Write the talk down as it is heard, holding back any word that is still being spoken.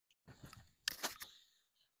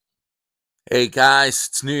Hey guys,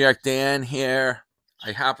 it's New York Dan here.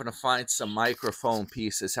 I happen to find some microphone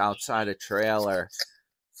pieces outside a trailer.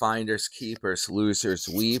 Finders, keepers, losers,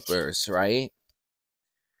 weepers, right?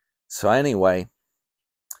 So anyway,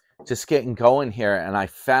 just getting going here, and I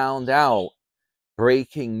found out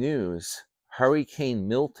breaking news. Hurricane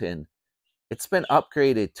Milton, it's been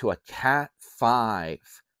upgraded to a Cat 5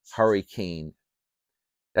 hurricane.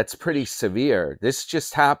 That's pretty severe. This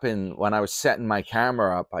just happened when I was setting my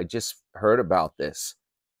camera up. I just heard about this.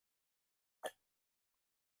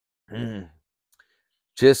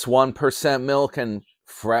 Just 1% milk and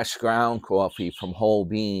fresh ground coffee from Whole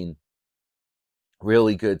Bean.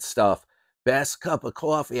 Really good stuff. Best cup of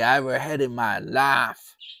coffee I ever had in my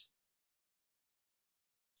life.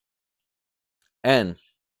 And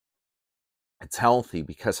it's healthy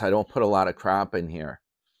because I don't put a lot of crap in here.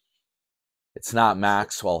 It's not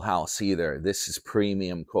Maxwell House either. This is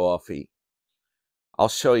premium coffee. I'll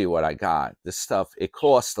show you what I got. This stuff, it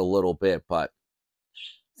costs a little bit, but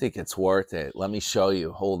I think it's worth it. Let me show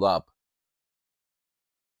you. Hold up.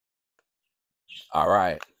 All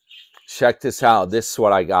right. Check this out. This is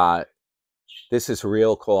what I got. This is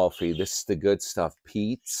real coffee. This is the good stuff.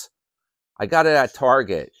 Pete's. I got it at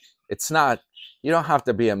Target. It's not, you don't have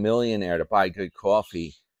to be a millionaire to buy good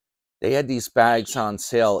coffee. They had these bags on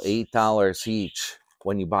sale, $8 each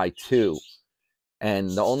when you buy two. And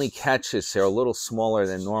the only catch is they're a little smaller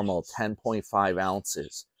than normal, 10.5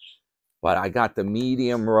 ounces. But I got the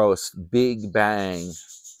medium roast, big bang.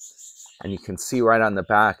 And you can see right on the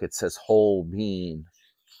back, it says Whole Bean.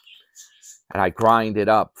 And I grind it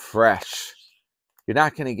up fresh. You're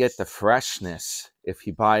not going to get the freshness if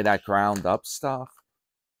you buy that ground up stuff.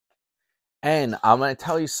 And I'm going to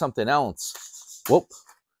tell you something else. Whoop.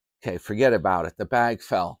 Okay, forget about it. The bag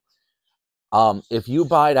fell. If you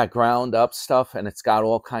buy that ground up stuff and it's got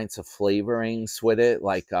all kinds of flavorings with it,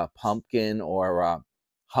 like pumpkin or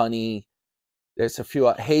honey, there's a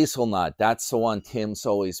few, hazelnut. That's the one Tim's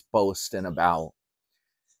always boasting about.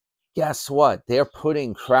 Guess what? They're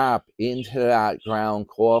putting crap into that ground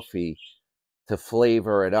coffee to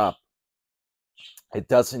flavor it up. It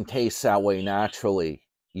doesn't taste that way naturally.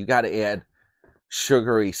 You got to add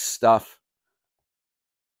sugary stuff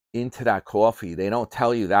into that coffee. They don't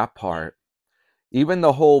tell you that part. Even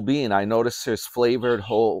the whole bean, I noticed there's flavored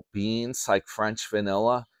whole beans like French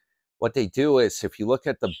vanilla. What they do is, if you look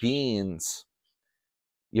at the beans,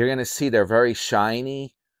 you're going to see they're very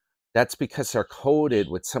shiny. That's because they're coated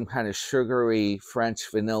with some kind of sugary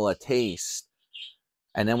French vanilla taste.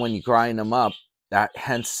 And then when you grind them up,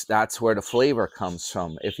 that's where the flavor comes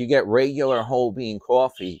from. If you get regular whole bean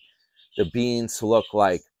coffee, the beans look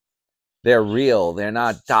like they're real. They're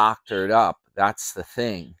not doctored up. That's the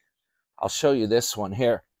thing. I'll show you this one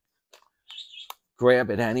here.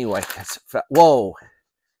 Grab it anyway. Whoa.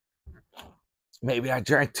 Maybe I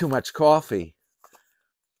drank too much coffee.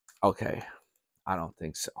 Okay. I don't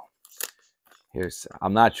think so.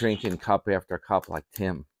 I'm not drinking cup after cup like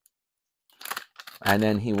Tim. And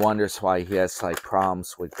then he wonders why he has like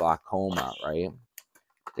problems with glaucoma, right?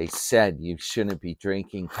 They said you shouldn't be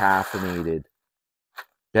drinking caffeinated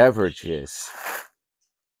beverages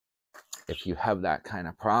if you have that kind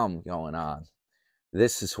of problem going on.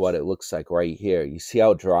 This is what it looks like right here. You see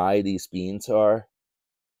how dry these beans are?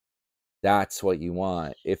 That's what you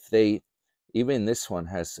want. Even this one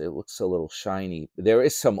it looks a little shiny. There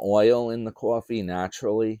is some oil in the coffee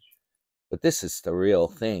naturally, but this is the real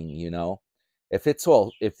thing, you know? If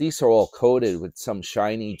these are all coated with some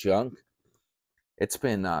shiny junk, it's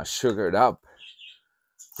been sugared up.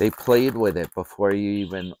 They played with it before you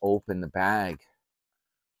even open the bag.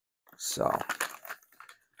 So,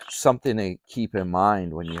 something to keep in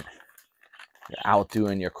mind when you're out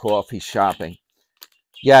doing your coffee shopping.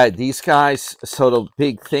 Yeah, these guys, so the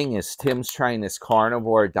big thing is Tim's trying this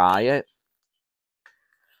carnivore diet.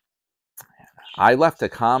 I left a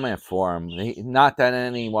comment for him. Not that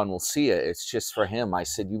anyone will see it. It's just for him. I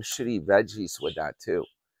said, you should eat veggies with that too.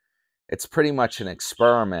 It's pretty much an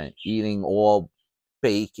experiment, eating all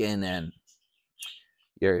bacon and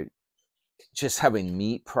you're just having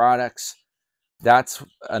meat products. That's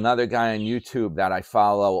another guy on YouTube that I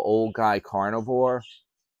follow, Old Guy Carnivore.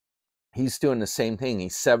 He's doing the same thing.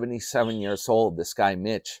 He's 77 years old, this guy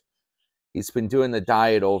Mitch. He's been doing the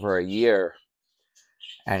diet over a year.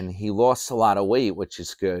 And he lost a lot of weight, which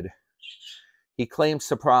is good. He claims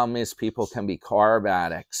the problem is people can be carb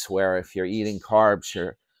addicts, where if you're eating carbs,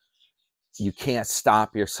 you can't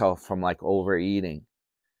stop yourself from like overeating.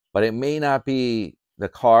 But it may not be the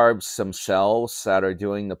carbs themselves that are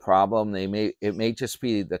doing the problem. It may just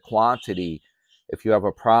be the quantity if you have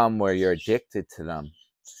a problem where you're addicted to them.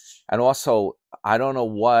 And also, I don't know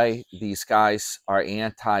why these guys are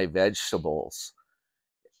anti-vegetables.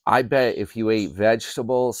 I bet if you ate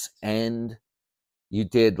vegetables and you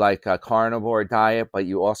did like a carnivore diet, but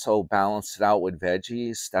you also balanced it out with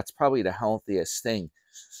veggies, that's probably the healthiest thing.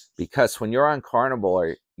 Because when you're on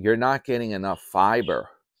carnivore, you're not getting enough fiber.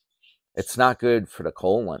 It's not good for the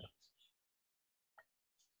colon.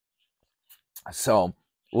 So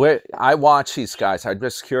I watch these guys. I'm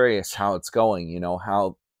just curious how it's going, you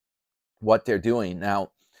know, what they're doing.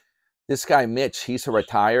 Now, this guy, Mitch, he's a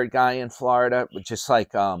retired guy in Florida, just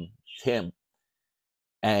like Tim.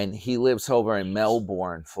 And he lives over in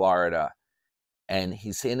Melbourne, Florida. And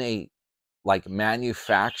he's in a like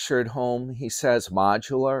manufactured home, he says,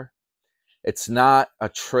 modular. It's not a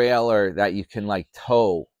trailer that you can like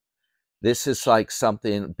tow. This is like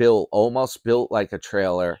something built, almost built like a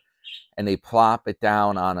trailer, and they plop it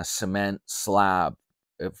down on a cement slab,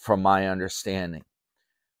 from my understanding.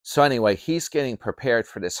 So anyway, he's getting prepared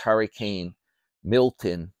for this hurricane.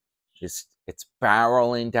 Milton, it's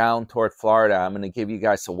barreling down toward Florida. I'm going to give you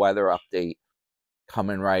guys a weather update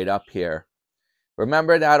coming right up here.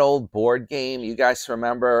 Remember that old board game? You guys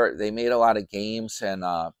remember they made a lot of games, and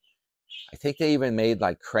I think they even made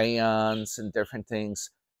like crayons and different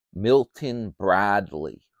things. Milton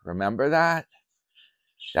Bradley. Remember that?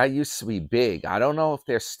 That used to be big. I don't know if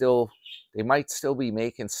they might still be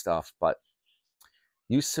making stuff, but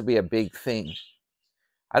used to be a big thing.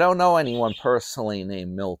 I don't know anyone personally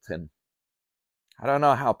named Milton. I don't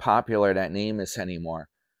know how popular that name is anymore.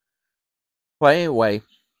 But anyway,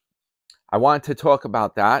 I wanted to talk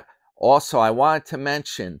about that. Also, I wanted to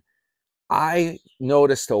mention, I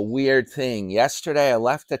noticed a weird thing. Yesterday, I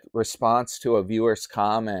left a response to a viewer's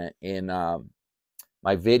comment in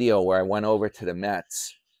my video where I went over to the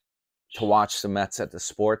Mets to watch the Mets at the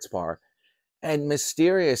sports bar. And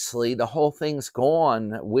mysteriously, the whole thing's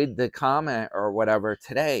gone with the comment or whatever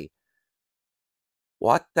today.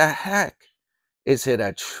 What the heck? Is it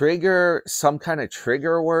a trigger, some kind of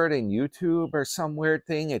trigger word in YouTube or some weird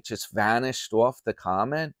thing? It just vanished off the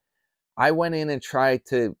comment. I went in and tried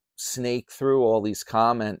to snake through all these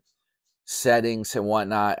comment settings and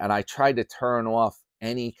whatnot, and I tried to turn off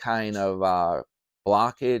any kind of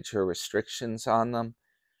blockage or restrictions on them.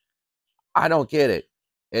 I don't get it.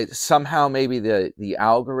 It somehow maybe the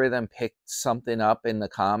algorithm picked something up in the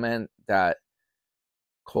comment that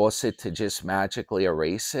caused it to just magically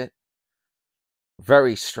erase it.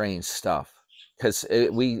 Very strange stuff, because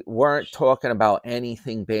we weren't talking about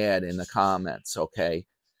anything bad in the comments, okay?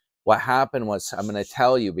 What happened was, I'm going to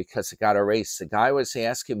tell you because it got erased. The guy was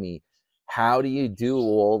asking me, how do you do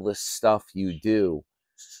all this stuff you do?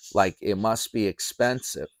 Like, it must be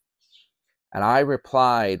expensive. And I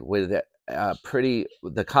replied with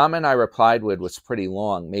the comment I replied with was pretty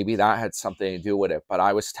long. Maybe that had something to do with it. But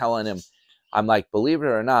I was telling him, I'm like, believe it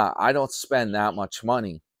or not, I don't spend that much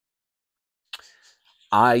money.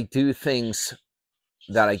 I do things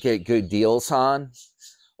that I get good deals on.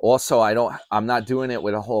 Also, I'm not doing it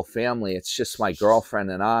with a whole family. It's just my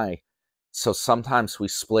girlfriend and I. So sometimes we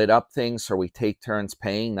split up things or we take turns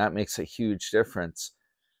paying. That makes a huge difference.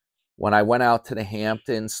 When I went out to the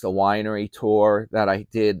Hamptons, the winery tour that I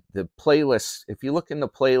did, the playlist, if you look in the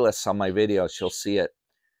playlists on my videos, you'll see it.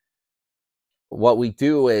 What we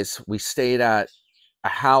do is we stayed at a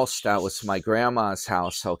house that was my grandma's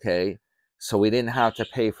house, okay? So we didn't have to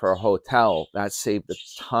pay for a hotel. That saved a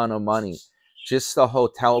ton of money. Just the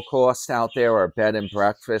hotel cost out there or bed and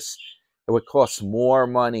breakfast, it would cost more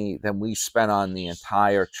money than we spent on the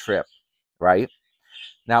entire trip, right?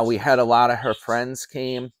 Now, we had a lot of her friends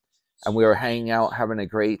came, and we were hanging out, having a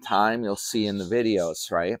great time. You'll see in the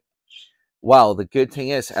videos, right? Well, the good thing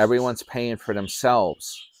is everyone's paying for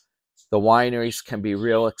themselves. The wineries can be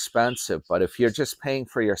real expensive, but if you're just paying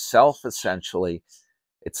for yourself, essentially,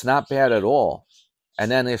 it's not bad at all.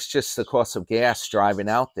 And then it's just the cost of gas driving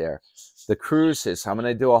out there. The cruises, I'm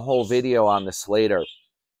going to do a whole video on this later,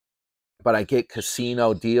 but I get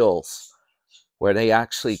casino deals where they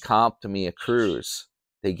actually comp to me a cruise.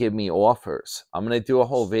 They give me offers. I'm going to do a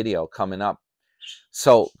whole video coming up.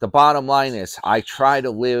 So the bottom line is I try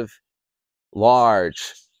to live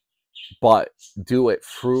large, but do it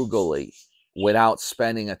frugally without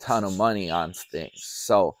spending a ton of money on things.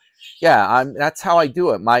 So yeah, that's how I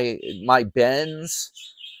do it. My Benz,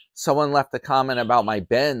 someone left a comment about my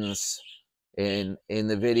Benz in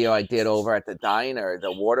the video I did over at the diner,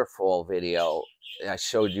 the waterfall video. I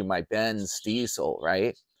showed you my Benz diesel,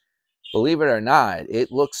 right? Believe it or not,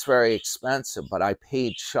 it looks very expensive, but I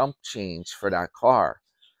paid chump change for that car.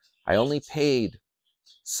 I only paid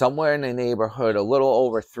somewhere in the neighborhood a little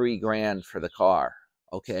over $3 grand for the car,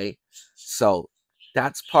 okay? So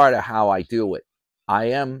That's part of how I do it.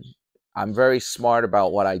 I'm very smart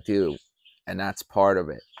about what I do, and that's part of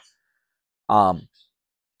it.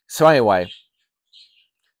 So anyway,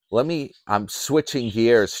 I'm switching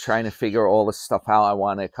gears, trying to figure all the stuff out I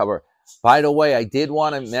want to cover. By the way, I did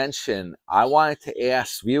want to mention, I wanted to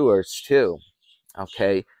ask viewers too,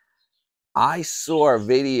 okay? I saw a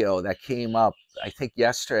video that came up, I think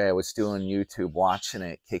yesterday. I was doing YouTube, watching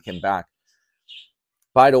it, kicking back.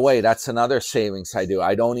 By the way, that's another savings I do.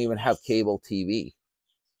 I don't even have cable TV.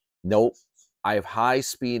 Nope. I have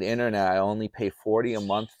high-speed internet. I only pay $40 a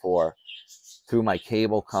month for through my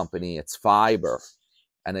cable company. It's fiber,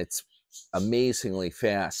 and it's amazingly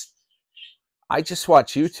fast. I just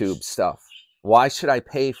watch YouTube stuff. Why should I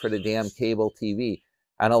pay for the damn cable TV?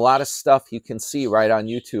 And a lot of stuff you can see right on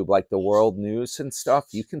YouTube, like the world news and stuff.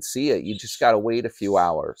 You can see it. You just got to wait a few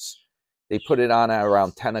hours. They put it on at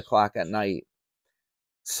around 10 o'clock at night.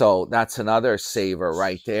 So that's another saver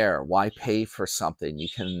right there. Why pay for something? You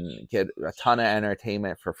can get a ton of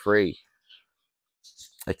entertainment for free.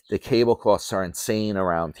 Like, the cable costs are insane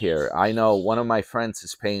around here. I know one of my friends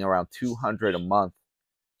is paying around $200 a month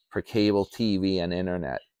for cable TV and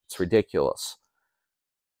internet. It's ridiculous.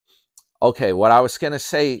 Okay, what I was going to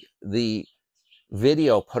say, the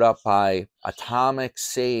video put up by Atomic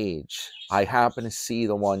Sage, I happened to see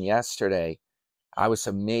the one yesterday. I was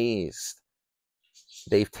amazed.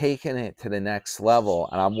 They've taken it to the next level,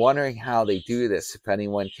 and I'm wondering how they do this. If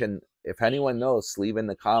anyone knows, leave in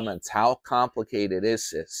the comments. How complicated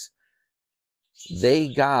is this?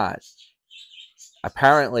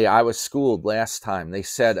 Apparently I was schooled last time. They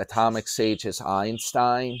said Atomic Sage is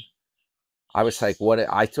Einstein. I was like, what?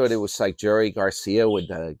 I thought it was like Jerry Garcia with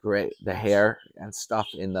the hair and stuff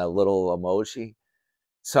in the little emoji.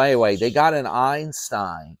 So anyway, they got an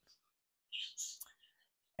Einstein,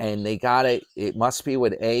 and they got it. It must be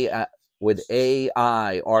with AI,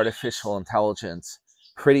 artificial intelligence.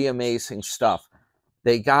 Pretty amazing stuff.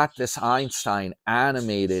 They got this Einstein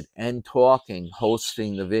animated and talking,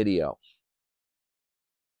 hosting the video.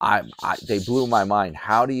 They blew my mind.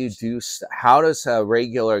 How does a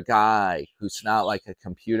regular guy who's not like a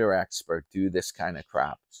computer expert do this kind of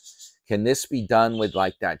crap? Can this be done with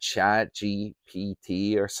like that Chat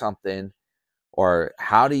GPT or something? Or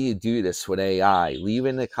how do you do this with AI? Leave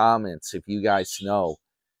in the comments if you guys know.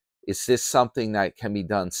 Is this something that can be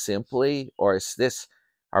done simply? Or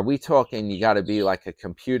are we talking you got to be like a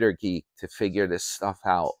computer geek to figure this stuff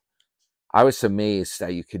out? I was amazed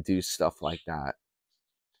that you could do stuff like that.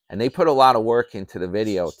 And they put a lot of work into the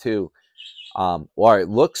video too, or it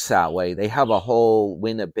looks that way. They have a whole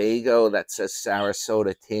Winnebago that says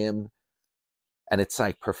Sarasota Tim, and it's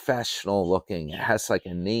like professional looking. It has like a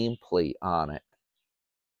nameplate on it.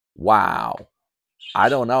 Wow. I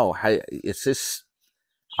don't know. I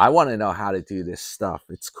want to know how to do this stuff.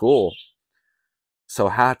 It's cool. So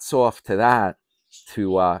hats off to that,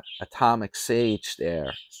 to Atomic Sage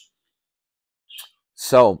there.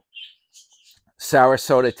 So,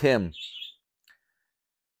 Sarasota Tim.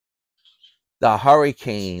 The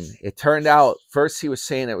hurricane, it turned out, first he was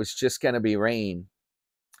saying it was just going to be rain.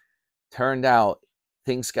 Turned out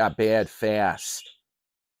things got bad fast.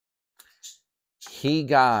 He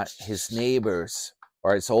got his neighbors,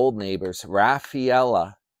 or his old neighbors,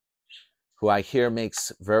 Raffaella, who I hear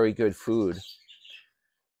makes very good food,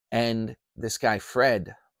 and this guy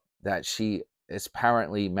Fred, that she is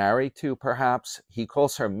apparently married to, perhaps. He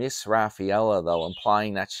calls her Miss Raffaella, though,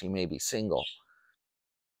 implying that she may be single.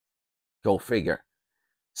 Go figure.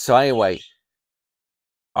 So anyway,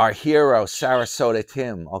 our hero, Sarasota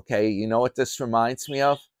Tim, okay? You know what this reminds me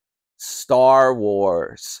of? Star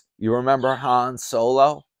Wars. You remember Han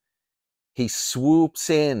Solo? He swoops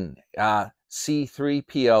in,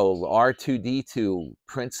 C-3PO, R2-D2,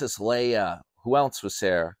 Princess Leia. Who else was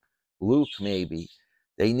there? Luke, maybe.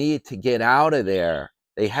 They needed to get out of there.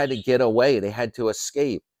 They had to get away. They had to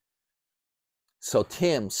escape. So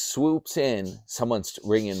Tim swoops in. Someone's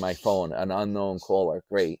ringing my phone, an unknown caller.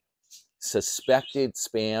 Great. Suspected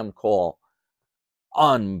spam call.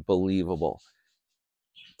 Unbelievable.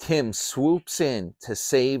 Tim swoops in to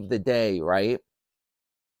save the day, right?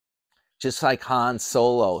 Just like Han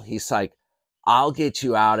Solo. He's like, I'll get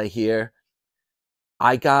you out of here.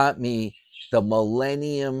 I got me the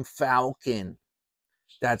Millennium Falcon.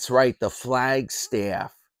 That's right, the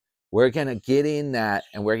Flagstaff. We're going to get in that,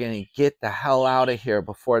 and we're going to get the hell out of here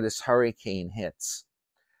before this hurricane hits.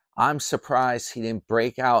 I'm surprised he didn't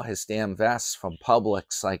break out his damn vest from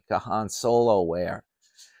Publix like a Han Solo wear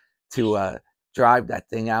to drive that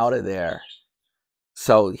thing out of there.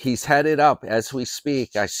 So he's headed up as we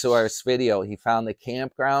speak. I saw his video. He found the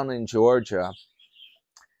campground in Georgia.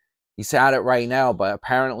 He's at it right now, but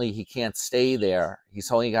apparently he can't stay there.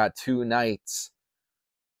 He's only got 2 nights.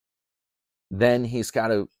 Then he's got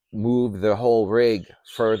to move the whole rig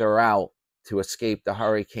further out to escape the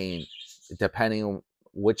hurricane. Depending on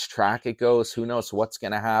which track it goes, who knows what's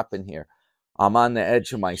going to happen here. I'm on the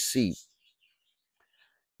edge of my seat.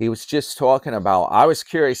 He was just talking about, I was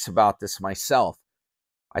curious about this myself.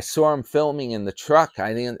 I saw him filming in the truck.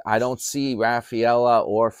 I don't see Raffaella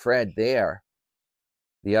or Fred there.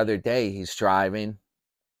 The other day he's driving.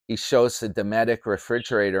 He shows the Dometic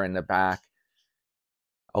refrigerator in the back.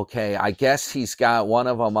 Okay, I guess he's got one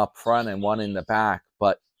of them up front and one in the back,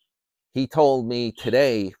 but he told me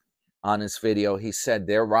today on his video, he said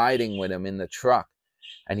they're riding with him in the truck.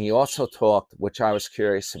 And he also talked, which I was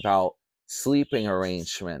curious about, sleeping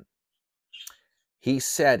arrangement. He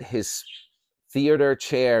said his theater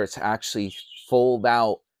chairs actually fold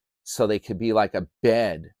out so they could be like a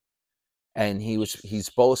bed. And he's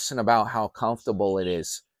boasting about how comfortable it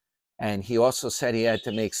is. And he also said he had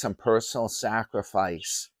to make some personal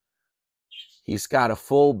sacrifice. He's got a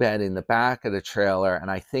full bed in the back of the trailer, and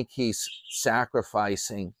I think he's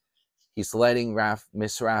sacrificing. He's letting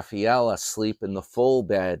Miss Raffaella sleep in the full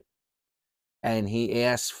bed. And he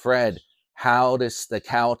asked Fred, how does the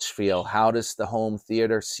couch feel? How does the home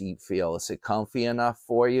theater seat feel? Is it comfy enough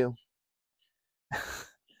for you?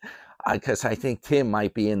 Because I think Tim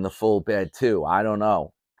might be in the full bed too. I don't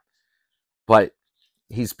know. But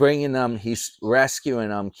he's bringing them, he's rescuing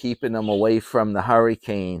them, keeping them away from the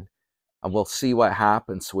hurricane. And we'll see what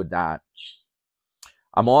happens with that.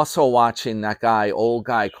 I'm also watching that guy, old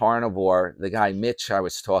guy Carnivore, the guy Mitch I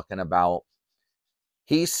was talking about.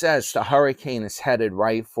 He says the hurricane is headed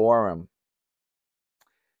right for him.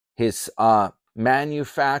 His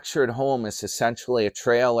manufactured home is essentially a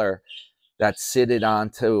trailer that's seated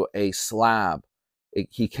onto a slab.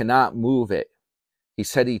 He cannot move it. He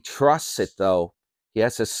said he trusts it, though. He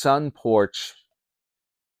has a sun porch.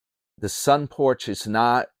 The sun porch is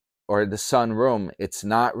not, or the sun room, it's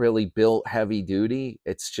not really built heavy duty.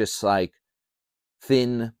 It's just like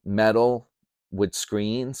thin metal with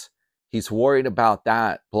screens. He's worried about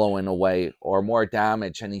that blowing away or more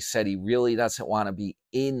damage. And he said he really doesn't want to be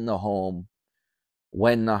in the home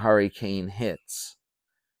when the hurricane hits.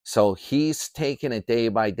 So he's taking it day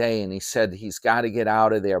by day, and he said he's got to get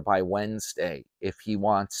out of there by Wednesday if he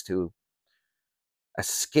wants to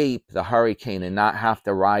escape the hurricane and not have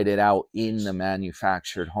to ride it out in the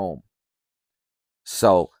manufactured home.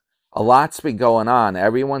 So a lot's been going on.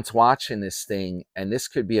 Everyone's watching this thing, and this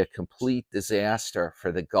could be a complete disaster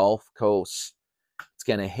for the Gulf Coast. It's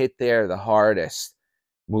going to hit there the hardest,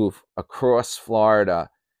 move across Florida.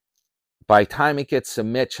 By the time it gets to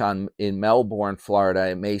Mitch in Melbourne,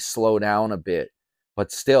 Florida, it may slow down a bit, but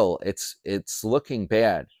still, it's looking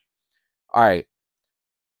bad. All right,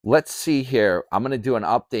 let's see here. I'm going to do an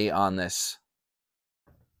update on this.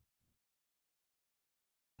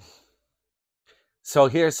 So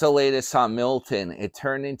here's the latest on Milton. It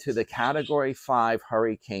turned into the Category 5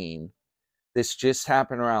 hurricane. This just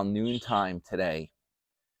happened around noontime today.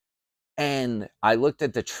 And I looked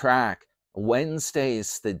at the track. Wednesday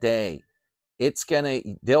is the day.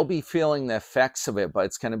 They'll be feeling the effects of it, but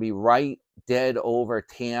it's going to be right dead over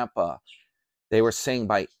Tampa. They were saying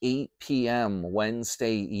by 8 p.m.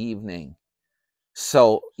 Wednesday evening.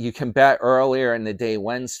 So you can bet earlier in the day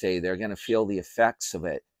Wednesday, they're going to feel the effects of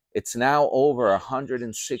it. It's now over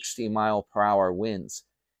 160 mile per hour winds.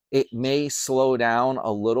 It may slow down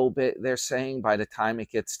a little bit, they're saying, by the time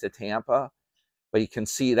it gets to Tampa. But you can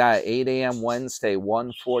see that 8 a.m. Wednesday,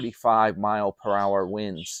 145 mile per hour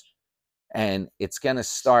winds. And it's going to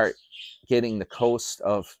start getting the coast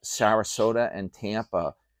of Sarasota and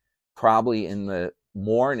Tampa probably in the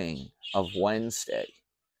morning of Wednesday.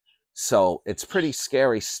 So it's pretty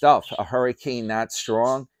scary stuff, a hurricane that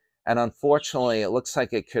strong. And unfortunately, it looks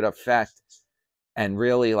like it could affect and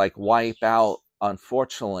really like wipe out,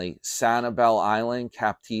 unfortunately, Sanibel Island,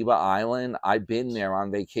 Captiva Island. I've been there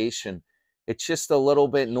on vacation. It's just a little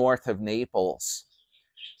bit north of Naples.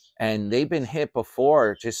 And they've been hit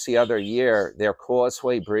before. Just the other year, their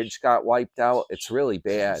Causeway Bridge got wiped out. It's really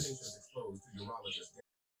bad.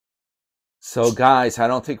 So guys, I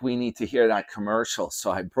don't think we need to hear that commercial,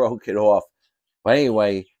 so I broke it off. But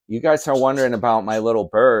anyway, you guys are wondering about my little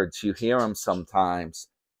birds. You hear them sometimes.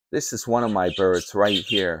 This is one of my birds right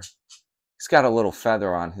here. He's got a little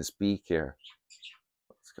feather on his beak here.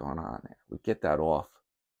 What's going on there? We get that off.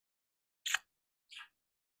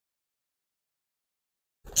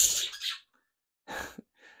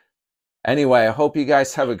 Anyway, I hope you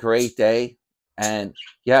guys have a great day. And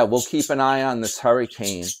yeah, we'll keep an eye on this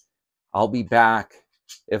hurricane. I'll be back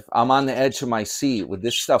if I'm on the edge of my seat with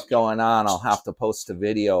this stuff going on, I'll have to post a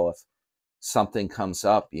video if something comes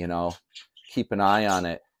up, you know. Keep an eye on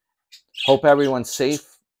it. Hope everyone's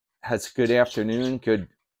safe, has a good afternoon, good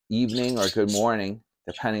evening, or good morning,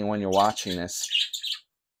 depending on when you're watching this.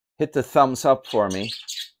 Hit the thumbs up for me.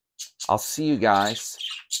 I'll see you guys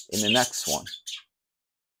in the next one.